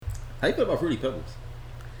How you feel about Fruity Pebbles?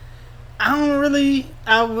 I don't really.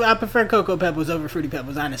 I prefer Cocoa Pebbles over Fruity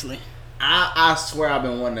Pebbles, honestly. I swear I've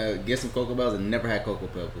been wanting to get some Cocoa Pebbles and never had Cocoa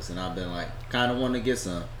Pebbles, and I've been like kind of wanting to get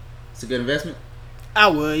some. It's a good investment. I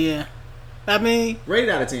would, yeah. I mean, rate it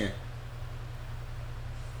out of 10.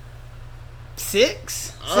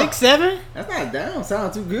 6, 7. That's not down.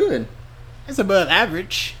 Sound too good. It's above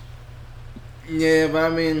average. Yeah,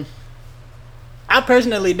 but I mean, I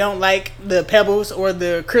personally don't like the Pebbles or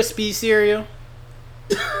the crispy cereal.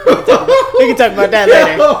 We can talk about that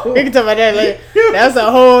later. That's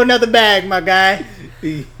a whole nother bag, my guy.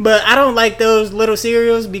 But I don't like those little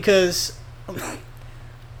cereals because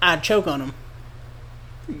I choke on them.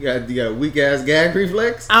 You got a weak ass gag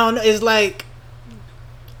reflex. I don't know. It's like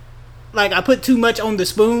I put too much on the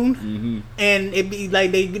spoon, and it be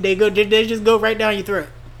like they just go right down your throat.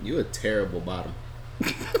 You a terrible bottom.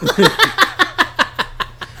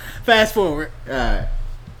 Fast forward. All right.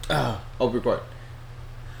 Hope record.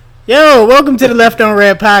 Yo, welcome to the Left on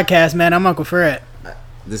Red podcast, man. I'm Uncle Fred.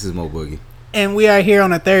 This is Mo Boogie. And we are here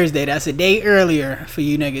on a Thursday. That's a day earlier for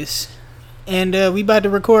you niggas. And we about to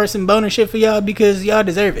record some bonus shit for y'all because y'all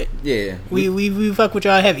deserve it. Yeah. We fuck with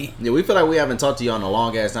y'all heavy. Yeah, we feel like we haven't talked to y'all in a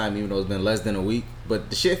long ass time, even though it's been less than a week.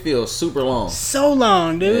 But the shit feels super long. So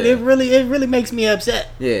long, dude. Yeah. It really makes me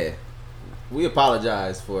upset. Yeah. We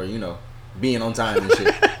apologize for, being on time and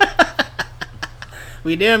shit.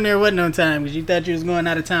 We damn near wasn't on time because you thought you was going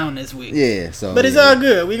out of town this week. Yeah, so. But it's all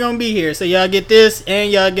good. We gonna be here, so y'all get this,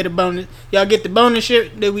 and y'all get a bonus. Y'all get the bonus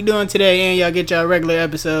shit that we doing today, and y'all get y'all regular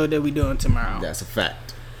episode that we doing tomorrow. That's a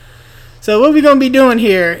fact. So what we gonna be doing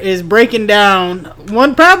here is breaking down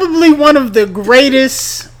probably one of the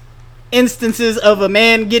greatest instances of a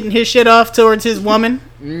man getting his shit off towards his woman.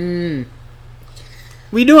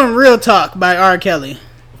 We doing Real Talk by R. Kelly.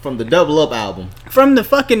 From the Double Up album. From the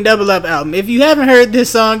fucking Double Up album. If you haven't heard this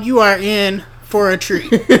song, you are in for a treat.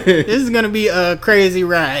 This is gonna be a crazy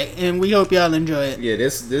ride, and we hope y'all enjoy it. Yeah,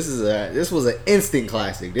 this was an instant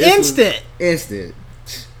classic. Instant.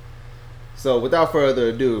 So without further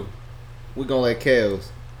ado, we're gonna let Kels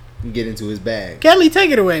get into his bag. Kelly, take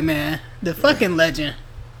it away, man. The fucking legend.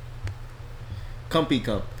 Come.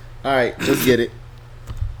 All right, let's get it.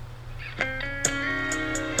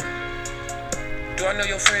 Do I know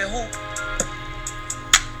your friend who?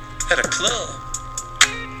 At a club.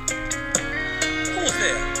 Who was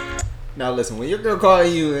there? Now listen, when your girl call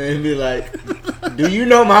you and be like, do you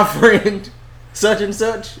know my friend such and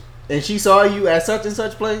such? And she saw you at such and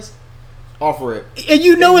such place? Offer it. And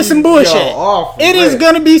you know it's some bullshit. It is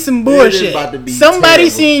gonna be some bullshit. It is about to be somebody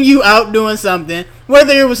terrible. Seeing you out doing something,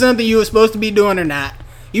 whether it was something you were supposed to be doing or not.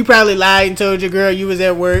 You probably lied and told your girl you was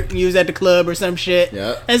at work and you was at the club or some shit.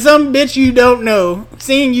 Yep. And some bitch you don't know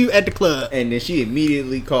seeing you at the club. And then she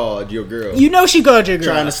immediately called your girl. You know she called your girl.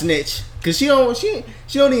 Trying to snitch. Cause she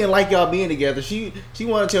don't even like y'all being together. She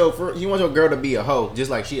wants your girl to be a hoe, just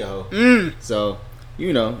like she a hoe. So,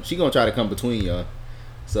 she gonna try to come between y'all.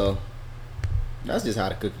 So that's just how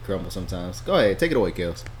the cookie crumbles sometimes. Go ahead, take it away,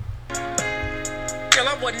 Kels. Girl,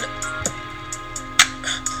 I wasn't.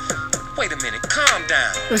 Wait a minute, calm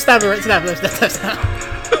down. Stop. I was at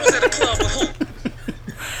a club with who?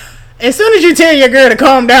 As soon as you tell your girl to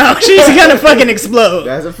calm down, she's gonna fucking explode.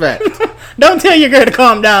 That's a fact. Don't tell your girl to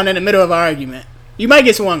calm down in the middle of an argument. You might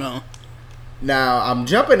get swung on. Now, I'm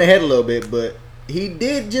jumping ahead a little bit, but he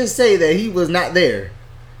did just say that he was not there.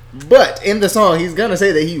 But in the song, he's gonna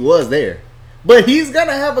say that he was there. But he's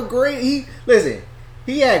gonna have a great. He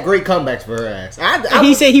had great comebacks for her ass.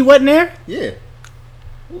 He said he wasn't there? Yeah.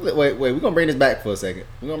 Wait, we're gonna bring this back for a second.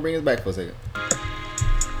 At a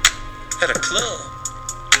club.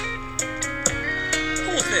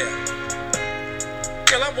 Who was there?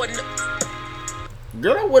 Girl, I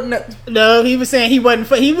wasn't. No, he was saying he wasn't.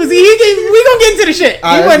 We gonna get into the shit. He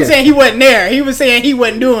wasn't saying he wasn't there. He was saying he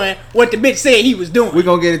wasn't doing what the bitch said he was doing. We're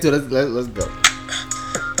gonna get into it. Let's go.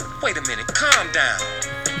 Wait a minute, calm down.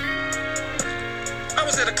 I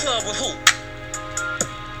was at a club with who?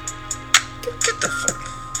 Get the fuck.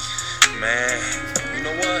 Man, you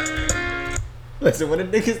know what? Listen, when the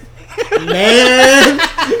niggas man,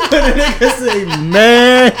 when the niggas say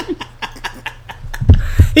man,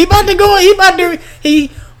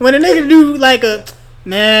 when a nigga do like a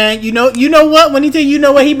man, you know what? When he tell you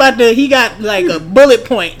know what, he got like a bullet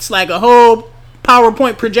points, like a whole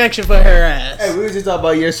PowerPoint projection for her ass. Hey, we were just talking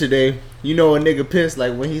about yesterday. You know a nigga pissed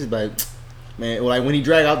like when he's like, man, like when he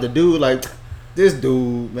drag out the dude like. This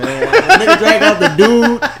dude, man. Nigga drag out the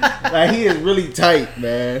dude. Like, he is really tight,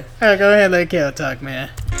 man. Alright, go ahead, let Kel talk, man.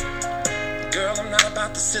 Girl, I'm not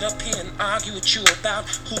about to sit up here and argue with you about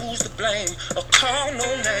who's to blame or call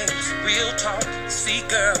no names. Real talk. See,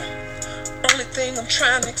 girl, thing I'm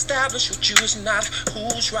trying to establish with you is not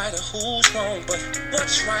who's right or who's wrong, but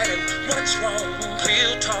what's right and what's wrong.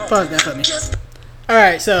 Real talk. Pause that for me.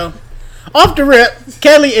 Alright, so off the rip,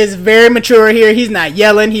 Kelly is very mature here. He's not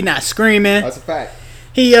yelling, he's not screaming. That's a fact.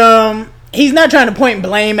 He's not trying to point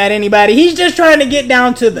blame at anybody. He's just trying to get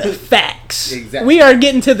down to the facts. Exactly. We are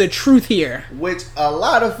getting to the truth here. Which a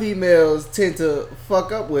lot of females tend to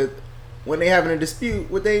fuck up with when they having a dispute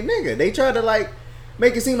with their nigga. They try to like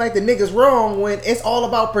make it seem like the nigga's wrong when it's all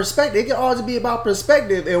about perspective. It can all just be about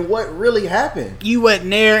perspective and what really happened. You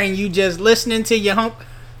wasn't there and you just listening to your home.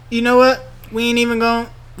 You know what? We ain't even going.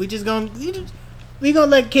 We gonna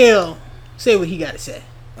let Kel say what he got to say.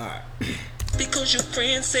 All right. Because your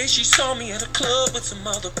friend say she saw me at a club with some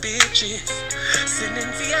other bitches, sitting in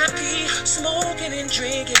VIP, smoking and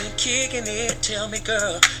drinking and kicking it. Tell me,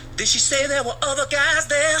 girl, did she say there were other guys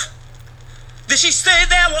there? Did she say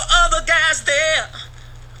there were other guys there?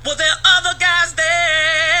 Were there other guys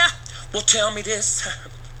there? Well, tell me this.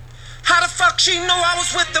 How the fuck she know I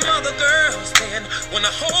was with them other girls then? When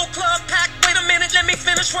the whole club packed, wait a minute, let me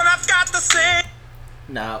finish what I've got to say.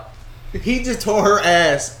 Now, he just tore her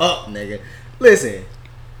ass up, nigga. Listen,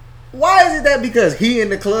 why is it that because he in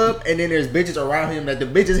the club and then there's bitches around him that the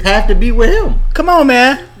bitches have to be with him? Come on,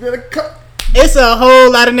 man. It's a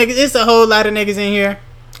whole lot of niggas. It's a whole lot of niggas in here.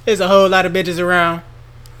 There's a whole lot of bitches around.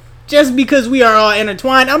 Just because we are all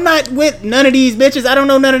intertwined, I'm not with none of these bitches. I don't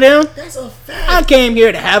know none of them. That's a fact. I came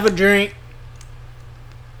here to have a drink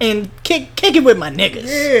and kick it with my niggas.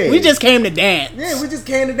 Yeah. We just came to dance. Yeah, we just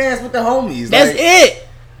came to dance with the homies. That's like, it.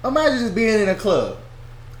 Imagine just being in a club.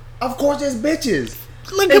 Of course, there's bitches.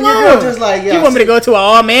 Look, And come your girl on. just like, You want me to go to an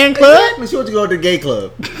all-man club? Exactly. She wants to go to the gay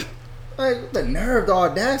club. Like, the nerve, the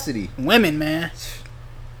audacity. Women, man.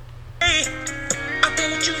 Hey, I've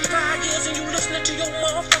been with you 5 years and you listening to your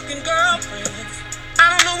motherfucking girlfriends.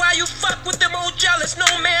 I don't know why you fuck with them old jealous, no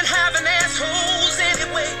man having assholes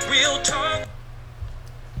anyway. Real talk.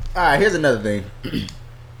 Alright, here's another thing.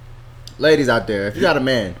 Ladies out there, if you got a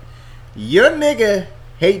man, your nigga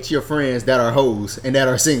hates your friends that are hoes and that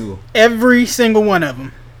are single. Every single one of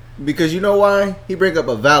them. Because you know why? He bring up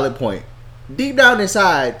a valid point. Deep down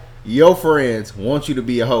inside, your friends want you to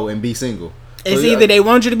be a hoe and be single. It's either they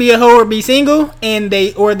want you to be a hoe or be single, and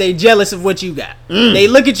they jealous of what you got. They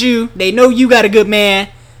look at you, they know you got a good man,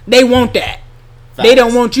 they want that. Facts. They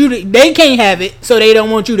don't want you to. They can't have it, so they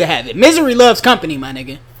don't want you to have it. Misery loves company, my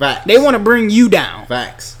nigga. Facts. They want to bring you down.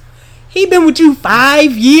 Facts. He been with you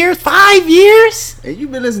 5 years. 5 years? And you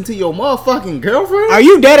been listening to your motherfucking girlfriend? Are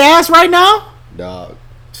you dead ass right now? Dog.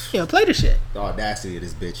 Yo, play the shit. The audacity of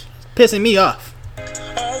this bitch. Pissing me off.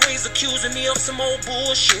 Always accusing me of some old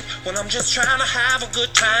bullshit when I'm just trying to have a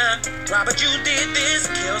good time. Robert, you did this.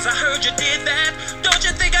 Kills, I heard you did that. Don't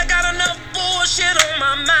you think I got enough bullshit on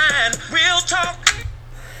my mind? Real talk.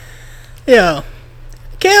 Yo,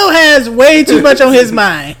 Kel has way too much on his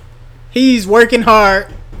mind. He's working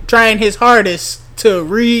hard, trying his hardest to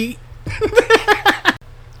read.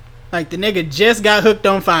 Like the nigga just got hooked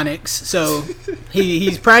on phonics, so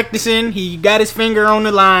he's practicing. He got his finger on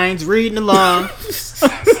the lines, reading along.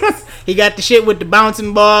 He got the shit with the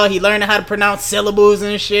bouncing ball. He learned how to pronounce syllables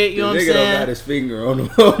and shit. You know what I'm Nigga don't saying? got his finger on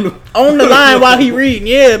On the line while he reading,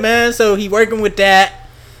 yeah, man. So he working with that.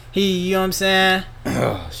 You know what I'm saying?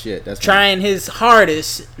 Oh shit, that's Trying his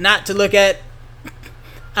hardest not to look at.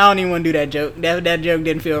 I don't even want to do that joke. That joke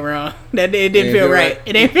didn't feel wrong. It didn't feel right.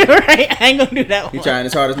 It didn't feel right. I ain't gonna do that one. He trying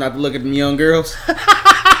his hardest not to look at them young girls.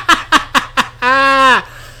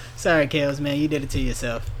 Sorry, Kels, man. You did it to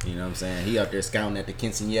yourself. You know what I'm saying? He out there scouting at the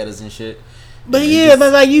quinceañeras and shit. But And yeah, just-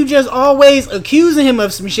 but like you just always accusing him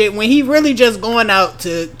of some shit when he really just going out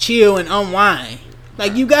to chill and unwind.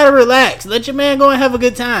 Like you gotta relax. Let your man go and have a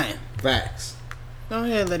good time. Facts. Go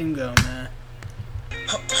ahead, let him go, man.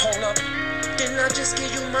 Hold up. Didn't I just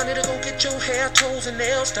give you money to go get your hair, toes, and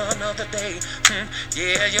nails done the other day?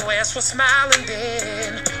 Yeah, your ass was smiling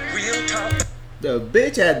then. Real talk. The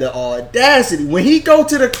bitch had the audacity. When he go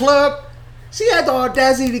to the club, she had the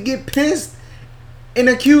audacity to get pissed and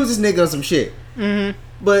accuse this nigga of some shit. Mm-hmm.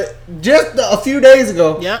 But just a few days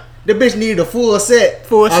ago, Yep. the bitch needed a full set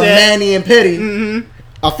Full of set. Manny and Petty, Mm-hmm.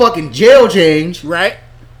 a fucking jail change, Right?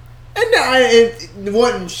 and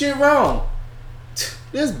wasn't shit wrong.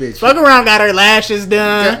 This bitch, Fuck around, got her lashes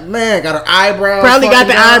done. got her eyebrows. Probably got fucking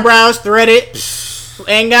the done. eyebrows threaded.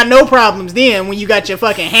 Ain't got no problems then when you got your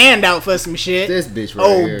fucking hand out for some shit. This bitch right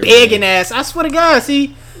Oh, here, begging man. ass. I swear to God,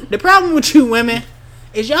 see, the problem with you women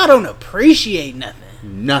is y'all don't appreciate nothing.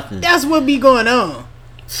 Nothing. That's what be going on.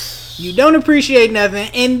 You don't appreciate nothing,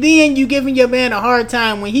 and then you giving your man a hard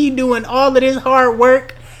time when he doing all of this hard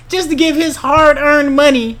work just to give his hard-earned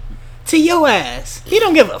money to your ass. He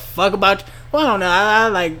don't give a fuck about you. Well, I don't know. I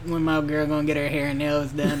like when my girl gonna get her hair and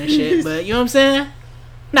nails done and shit. But you know what I'm saying?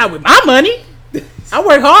 Not with my money. I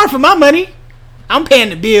work hard for my money. I'm paying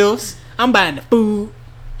the bills. I'm buying the food.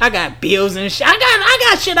 I got bills and shit. I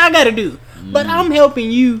got shit I gotta do. But I'm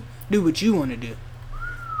helping you do what you want to do.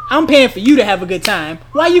 I'm paying for you to have a good time.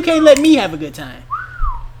 Why you can't let me have a good time?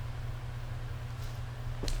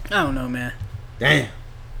 I don't know, man. Damn.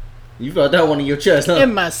 You felt that one in your chest, huh?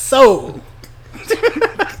 In my soul. Gave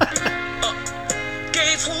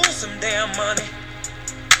who some damn money?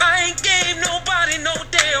 I ain't gave nobody no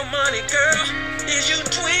damn money, girl. Is you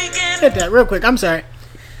tweaking? Hit that real quick. I'm sorry.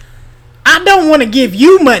 I don't want to give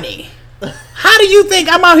you money. How do you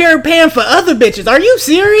think I'm out here paying for other bitches? Are you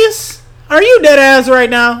serious? Are you dead ass right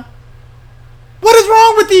now? What is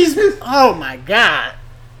wrong with these? Oh my god.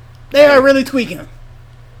 They are really tweaking.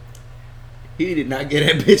 He did not get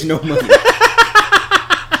that bitch no money.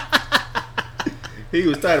 He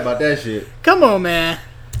was tight about that shit. Come on, man.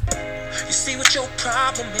 You see what your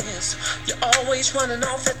problem is? You're always running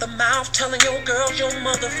off at the mouth, telling your girl your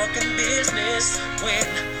motherfucking business. When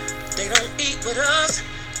they don't eat with us,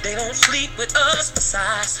 they don't sleep with us.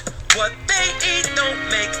 Besides, what they eat don't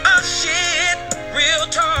make us shit. Real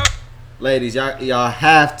talk. Ladies, y'all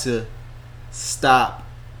have to stop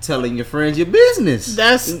telling your friends your business.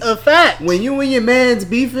 That's a fact. When you and your man's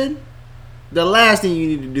beefing, the last thing you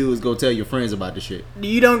need to do is go tell your friends about the shit.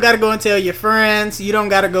 You don't gotta go and tell your friends. You don't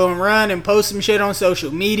gotta go and run and post some shit on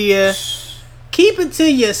social media. Keep it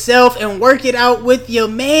to yourself and work it out with your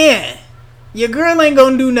man. Your girl ain't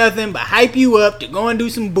gonna do nothing but hype you up to go and do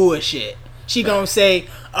some bullshit. She gonna say,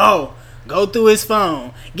 oh, go through his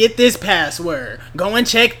phone, get this password, go and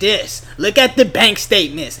check this, look at the bank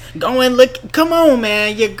statements, go and look. Come on,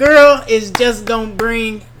 man. Your girl is just gonna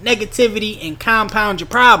bring negativity and compound your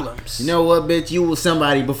problems. You know what, bitch? You was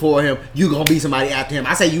somebody before him. You gonna be somebody after him.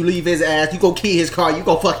 I say you leave his ass. You go key his car. You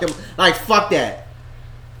go fuck him. Like, fuck that.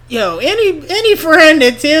 Yo, any friend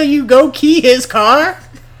that tell you go key his car,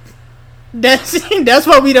 that's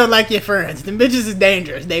why we don't like your friends. Them bitches is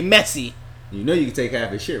dangerous. They messy. You know you can take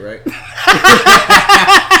half his shit, right?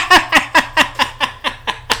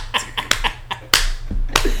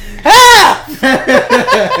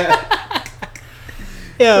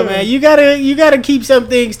 Yo, man, you gotta keep some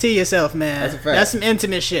things to yourself, man. That's a fact. That's some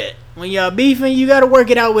intimate shit. When y'all beefing, you gotta work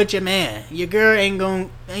it out with your man. Your girl ain't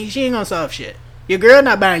gonna solve shit. Your girl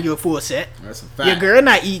not buying you a full set. That's a fact. Your girl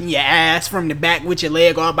not eating your ass from the back with your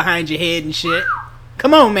leg all behind your head and shit.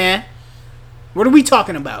 Come on, man. What are we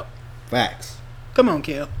talking about? Facts. Come on,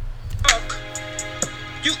 Kel.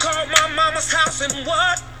 You called my mama's house and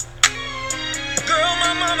what? Girl,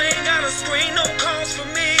 my mama ain't got a screen, no calls for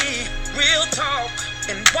me. Real talk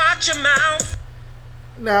and watch your mouth.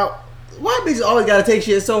 Now, why bitches always gotta take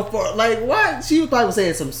shit so far? Like, why? She was probably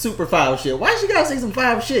saying some super foul shit. Why she gotta say some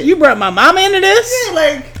foul shit? You brought my mama into this? Yeah,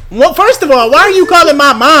 like. Well, first of all, why are you calling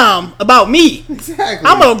my mom about me? Exactly.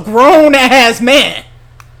 I'm a grown ass man.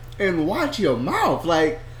 And watch your mouth.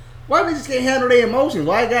 Like, why bitches can't handle their emotions?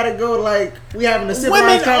 Why gotta go like we having a civilized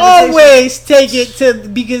Women conversation? always take it to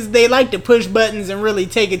because they like to push buttons and really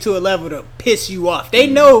take it to a level to piss you off. They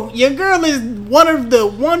know your girl is one of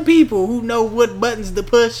the people who know what buttons to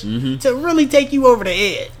push to really take you over the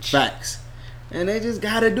edge. Facts. And they just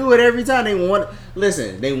gotta do it every time. They want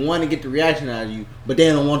to get the reaction out of you, but they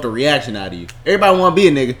don't want the reaction out of you. Everybody want to be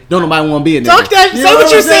a nigga. Don't nobody want to be a nigga. Talk that. Say what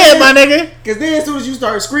you said, my nigga. Because then as soon as you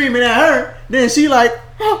start screaming at her, then she like,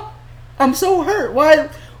 oh, I'm so hurt. Why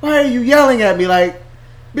are you yelling at me? Like,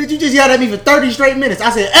 bitch, you just yelled at me for 30 straight minutes.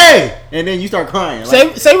 I said, hey, and then you start crying.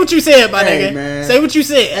 Like, say what you said, my hey, nigga. Man. Say what you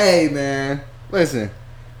said. Hey, man. Listen.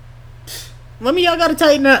 Y'all gotta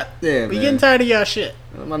tighten up. Yeah, we man. getting tired of y'all shit.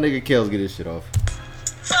 My nigga Kells get his shit off.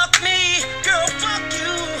 Fuck me, girl, fuck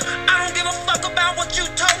you. I don't give a fuck about what you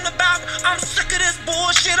talking about. I'm sick of this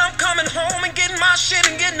bullshit. I'm coming home and getting my shit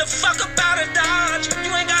and getting the fuck up out of Dodge.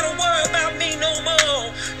 You ain't gotta worry about me no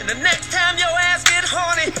more. And the next time your ass get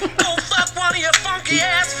horny, go fuck one of your funky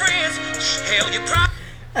ass friends. Hell, you probably.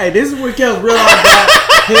 Hey, this is when Kells realized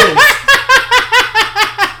that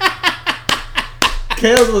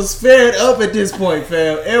Kells was fed up at this point,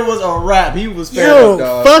 fam. It was a wrap. He was fed up,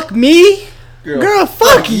 dog. Fuck me? Girl,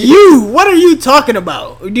 fuck you. What are you talking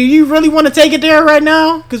about? Do you really want to take it there right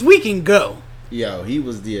now? Because we can go. Yo,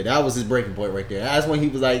 that was his breaking point right there. That's when he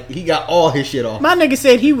was like, he got all his shit off. My nigga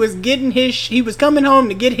said he was coming home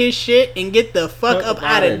to get his shit and get the fuck up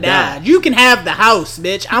out of Dodge. You can have the house,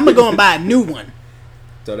 bitch. I'm gonna go and buy a new one.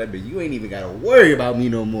 So that bitch, you ain't even gotta worry about me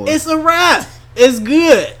no more. It's a wrap. It's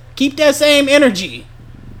good. Keep that same energy.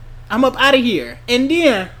 I'm up out of here. And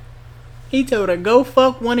then, He told her, go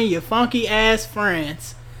fuck one of your funky ass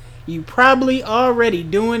friends. You probably already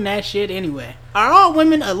doing that shit anyway. Are all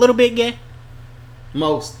women a little bit gay?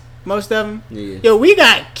 Most of them? Yeah. Yo, we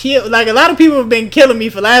got killed. Like, a lot of people have been killing me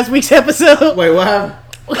for last week's episode. Wait, what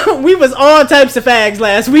happened? We was all types of fags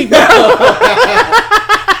last week, bro.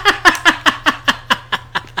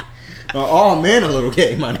 All men a little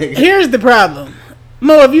gay, my nigga. Here's the problem.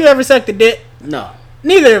 Mo, have you ever sucked a dick? No.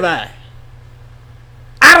 Neither have I.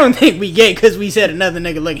 I don't think we gay because we said another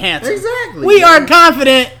nigga look handsome. Exactly. We are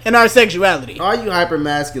confident in our sexuality. All you hyper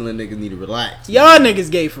masculine niggas need to relax. Y'all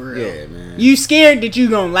niggas gay for real. Yeah, man. You scared that you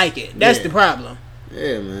gonna like it. That's Yeah. the problem.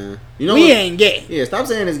 Yeah, man. You know We what? ain't gay. Yeah, stop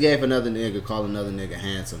saying it's gay if another nigga call another nigga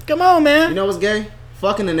handsome. Come on, man. You know what's gay?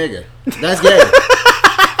 Fucking a nigga. That's gay.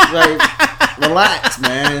 Like, relax,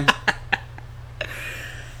 man.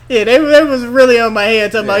 Yeah, they was really on my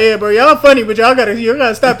head talking about, yeah, bro, y'all funny, but y'all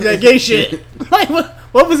gotta stop that gay shit. Like,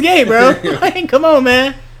 what was gay, bro? Like, come on,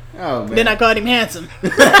 man. Oh, man. Then I called him handsome.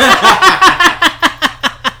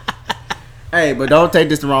 Hey, but don't take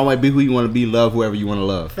this the wrong way. Be who you want to be. Love whoever you want to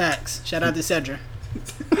love. Facts. Shout out to Cedra.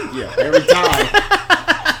 Yeah, every time.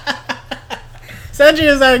 Cedra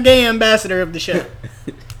is our gay ambassador of the show.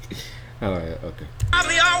 All right, okay.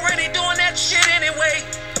 Probably already doing that shit anyway.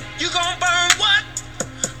 You gon' burn what?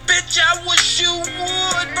 Bitch, I wish you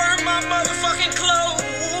would burn my motherfucking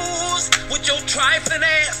clothes with your trifling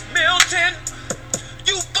ass, Milton.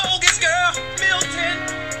 You bogus girl, Milton.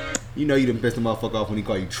 You know you done pissed the motherfucker off when he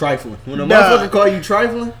call you trifling. When a Nah. motherfucker call you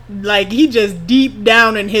trifling, Like, he just deep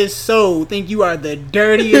down in his soul think you are the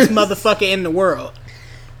dirtiest motherfucker in the world.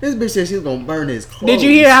 this bitch said she was gonna burn his clothes. Did you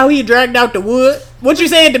hear how he dragged out the wood? What you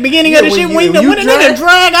say at the beginning Yeah, of the when shit? you- When when you a nigga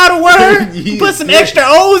drag out a word, Yeah. put some extra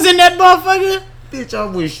O's in that motherfucker. Bitch, I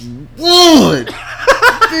wish you would.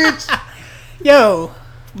 Bitch. Yo,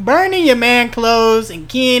 burning your man clothes and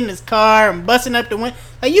keying his car and busting up the window.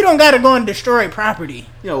 Like, you don't gotta go and destroy property.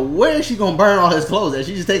 Yo, where is she gonna burn all his clothes at?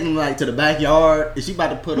 She just taking them like to the backyard? Is she about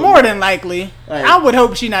to put them? More than likely. Like- I would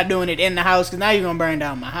hope she not doing it in the house, because now you're gonna burn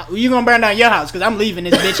down my house. You gonna burn down your house, because I'm leaving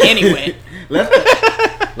this bitch anyway.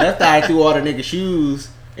 left eye threw all the nigga shoes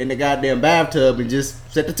in the goddamn bathtub and just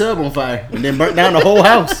set the tub on fire and then burnt down the whole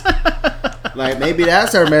house. Like, maybe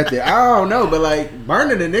that's her method. I don't know, but like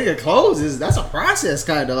burning the nigga clothes that's a process,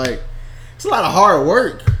 kind of like it's a lot of hard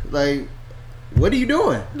work. Like, what are you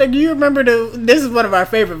doing? Like, you remember this is one of our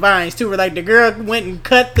favorite vines too, where like the girl went and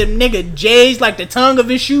cut the nigga J's, like the tongue of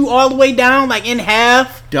his shoe all the way down, like in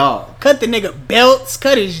half. Dog. Cut the nigga belts,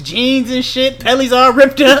 cut his jeans and shit. Pelly's all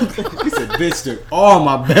ripped up. He said, bitch took all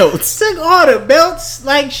my belts. Took all the belts.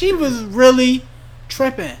 Like, she was really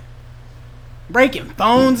tripping. Breaking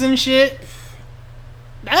phones and shit.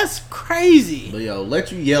 That's crazy. But yo,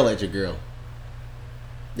 let you yell at your girl,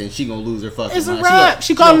 then she gonna lose her fucking It's a mind. wrap.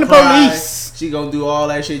 She calling gonna the cry. police. She gonna do all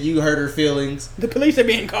that shit. You hurt her feelings. The police are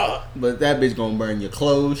being called. But that bitch gonna burn your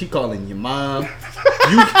clothes. She calling your mom.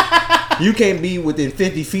 You can't be within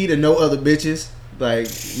 50 feet of no other bitches. Like,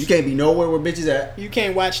 you can't be nowhere where bitches at. You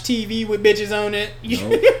can't watch TV with bitches on it.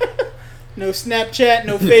 Nope. No Snapchat,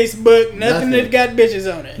 no Facebook, nothing Nothing. that got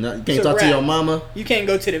bitches on it. No, you It's can't a talk to wrap. your mama. You can't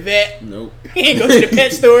go to the vet. Nope. You can't go to the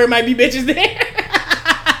pet store. It might be bitches there.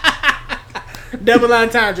 Double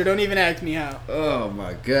entendre. Don't even ask me how. Oh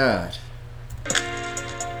my god.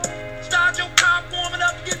 Start your car warming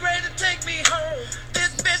up, get ready to take me home.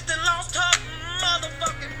 This bitch done lost her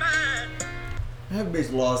motherfucking mind. That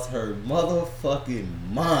bitch lost her motherfucking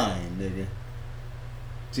mind, nigga.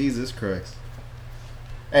 Jesus Christ.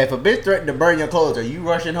 Hey, if a bitch threatened to burn your clothes, are you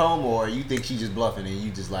rushing home or you think she just bluffing and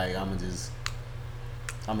you just like, I'ma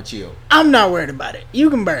chill? I'm not worried about it. You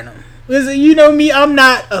can burn them. Listen, you know me, I'm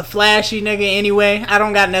not a flashy nigga anyway. I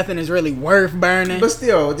don't got nothing that's really worth burning. But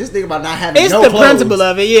still, just think about not having It's no the clothes. principle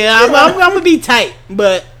of it. Yeah, I'm gonna be tight,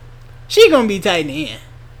 but she gonna be tight in the end.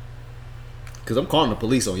 Cause I'm calling the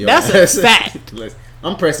police on your That's ass. a fact.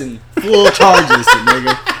 I'm pressing full charges,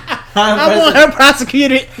 nigga. I want her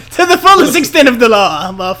prosecuted to the fullest extent of the law,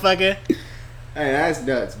 motherfucker. Hey, that's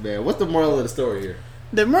nuts, man. What's the moral of the story here?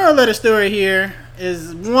 The moral of the story here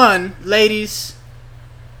is, one, ladies,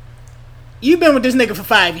 you've been with this nigga for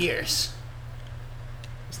 5 years.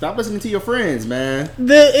 Stop listening to your friends, man.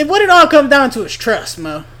 What it all comes down to is trust,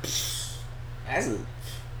 Mo.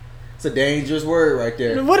 It's a dangerous word right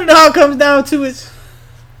there. What it all comes down to is,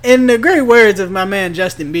 in the great words of my man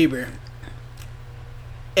Justin Bieber,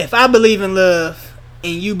 if I believe in love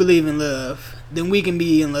and you believe in love, then we can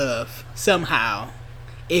be in love somehow.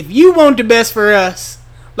 If you want the best for us,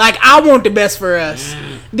 like I want the best for us,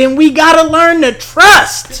 then we gotta learn to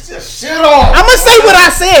trust. Just shit off. I'm gonna say what I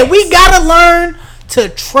said. We gotta learn to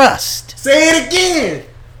trust. Say it again.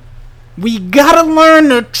 We gotta learn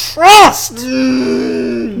to trust.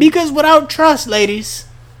 Because without trust, ladies,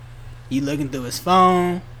 you looking through his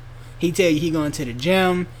phone. He tell you he going to the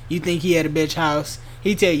gym. You think he at a bitch house.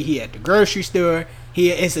 He tell you he at the grocery store.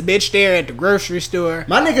 It's a bitch there at the grocery store.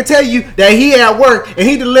 My nigga tell you that he at work and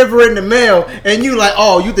he delivering the mail, and you like,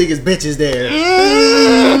 oh, you think it's bitches there.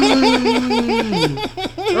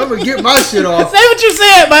 I'm gonna get my shit off. Say what you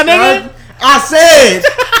said, my nigga. I said,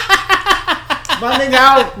 my nigga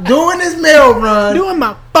out doing his mail run. Doing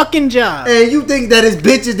my fucking job. And you think that it's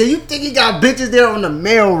bitches there. You think he got bitches there on the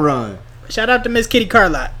mail run. Shout out to Miss Kitty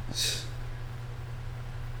Carlot.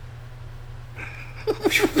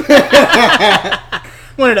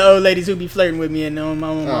 One of the old ladies who be flirting with me and on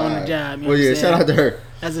the job. You know well, yeah, shout out to her.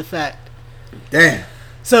 That's a fact. Damn.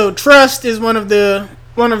 So trust is one of the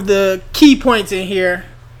key points in here.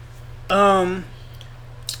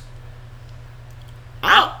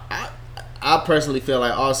 I personally feel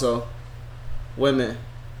like also women,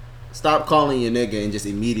 stop calling your nigga and just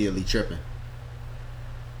immediately tripping.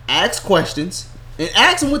 Ask questions and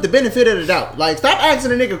ask him with the benefit of the doubt. Like, stop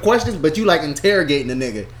asking a nigga questions, but you like interrogating the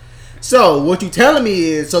nigga. So what you telling me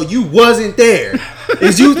is, so you wasn't there?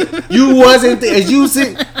 Is you wasn't there? Is you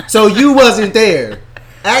so you wasn't there?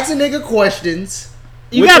 Ask a nigga questions.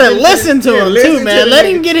 You gotta listen to him too, man. Let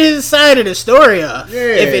him get his side of the story off. Yeah.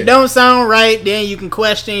 If it don't sound right, then you can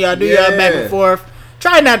question. Y'all do y'all back and forth.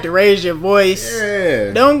 Try not to raise your voice.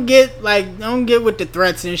 Yeah. Don't get with the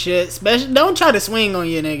threats and shit. Especially, don't try to swing on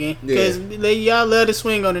your nigga, because y'all love to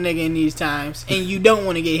swing on the nigga in these times, and you don't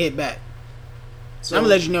want to get hit back. So, I'm gonna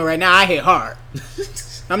let you know right now, I hit hard.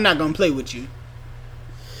 I'm not gonna play with you.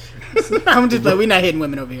 I'm just like, we're not hitting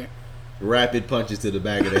women over here. Rapid punches to the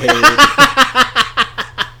back of the head.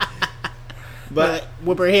 But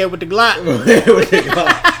whoop her head with the Glock.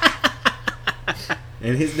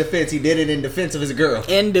 In his defense, he did it in defense of his girl.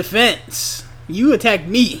 In defense. You attacked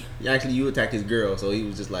me. Actually, you attacked his girl, so he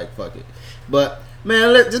was just like, fuck it. But,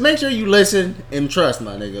 man, just make sure you listen and trust,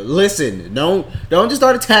 my nigga. Listen. Don't just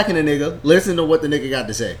start attacking a nigga. Listen to what the nigga got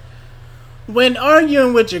to say. When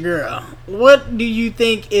arguing with your girl, what do you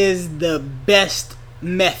think is the best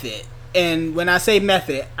method? And when I say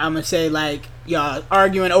method, I'm going to say, like, y'all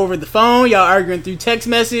arguing over the phone, y'all arguing through text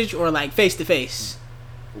message, or, like, face-to-face?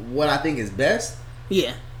 What I think is best?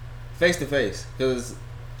 Yeah. Face-to-face. Because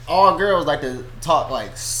all girls like to talk,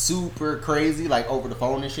 like, super crazy, like, over the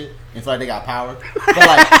phone and shit. And feel like they got power. But,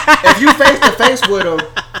 like, if you face-to-face with them,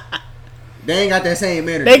 they ain't got that same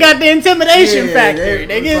energy. They got the intimidation factor.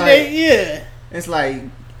 It's like,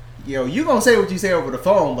 yo, you gonna say what you say over the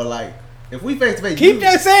phone, but, like, if we face-to-face, keep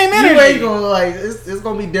that same energy. You ain't gonna, like, it's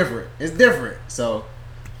gonna be different. It's different. So,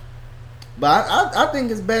 but I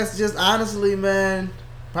think it's best just, honestly, man,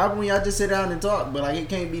 probably when y'all just sit down and talk, but, like, it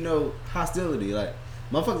can't be no hostility. Like,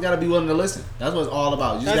 motherfuckers gotta be willing to listen. That's what it's all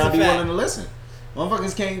about. You just gotta be willing to listen.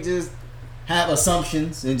 Motherfuckers can't just have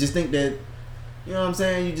assumptions and just think that, you know what I'm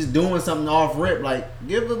saying, you just doing something off rip. Like,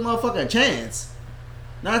 give a motherfucker a chance.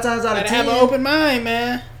 9 times out of 10, have an open mind,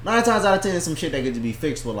 man. 9 times out of 10, some shit that could just be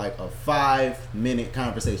fixed with like a 5-minute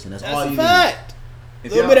conversation. That's all you fact.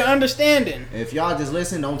 need. A little bit of understanding. If y'all just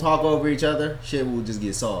listen, don't talk over each other, shit will just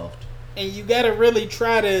get solved. And you gotta really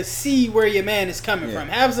try to see where your man is coming from.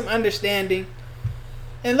 Have some understanding.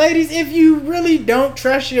 And ladies, if you really don't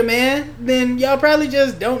trust your man, then y'all probably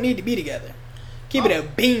just don't need to be together. Keep it a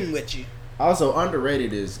beam with you. Also,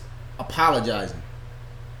 underrated is apologizing.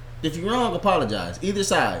 If you're wrong, apologize. Either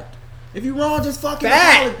side. If you're wrong, just fucking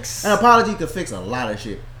apologize. An apology could fix a lot of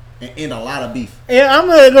shit and end a lot of beef. Yeah, I'm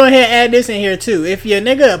gonna go ahead and add this in here too. If your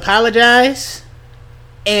nigga apologize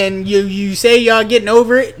and you say y'all getting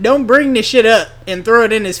over it, don't bring this shit up and throw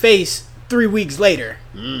it in his face 3 weeks later.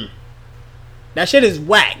 That shit is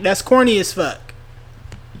whack. That's corny as fuck.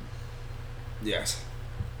 Yes.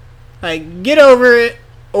 Like, get over it,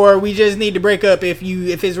 or we just need to break up if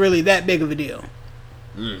it's really that big of a deal.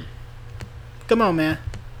 Come on, man.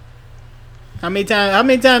 How many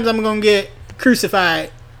times I'm gonna get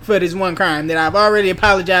crucified for this one crime that I've already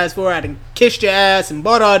apologized for? I done kissed your ass and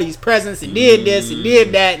bought all these presents and did this and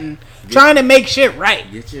did that and trying to make shit right.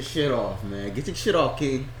 Get your shit off, man. Get your shit off,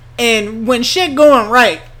 King. And when shit going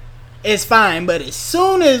right, it's fine. But as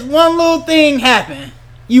soon as one little thing happen,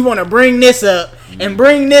 you want to bring this up and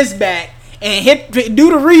bring this back and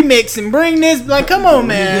do the remix and bring this. Like, come on,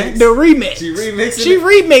 man. The remix. She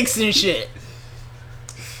remixing shit.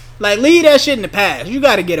 Like, leave that shit in the past. You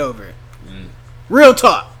got to get over it. Real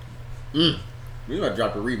talk. We gonna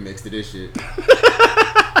drop a remix to this shit.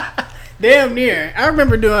 Damn near. I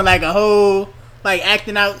remember doing like a whole like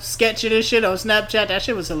acting out sketch of this shit on Snapchat. That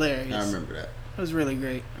shit was hilarious. I remember that. It was really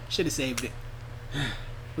great. Should have saved it.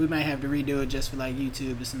 We might have to redo it just for like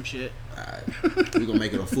YouTube or some shit. Alright. We gonna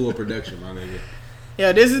make it a full production, my nigga.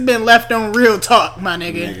 Yo, this has been Left on Real Talk, my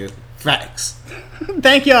nigga. Facts.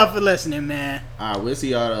 Thank y'all for listening, man. Alright, we'll see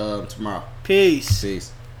y'all tomorrow. Peace.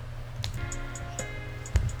 Peace.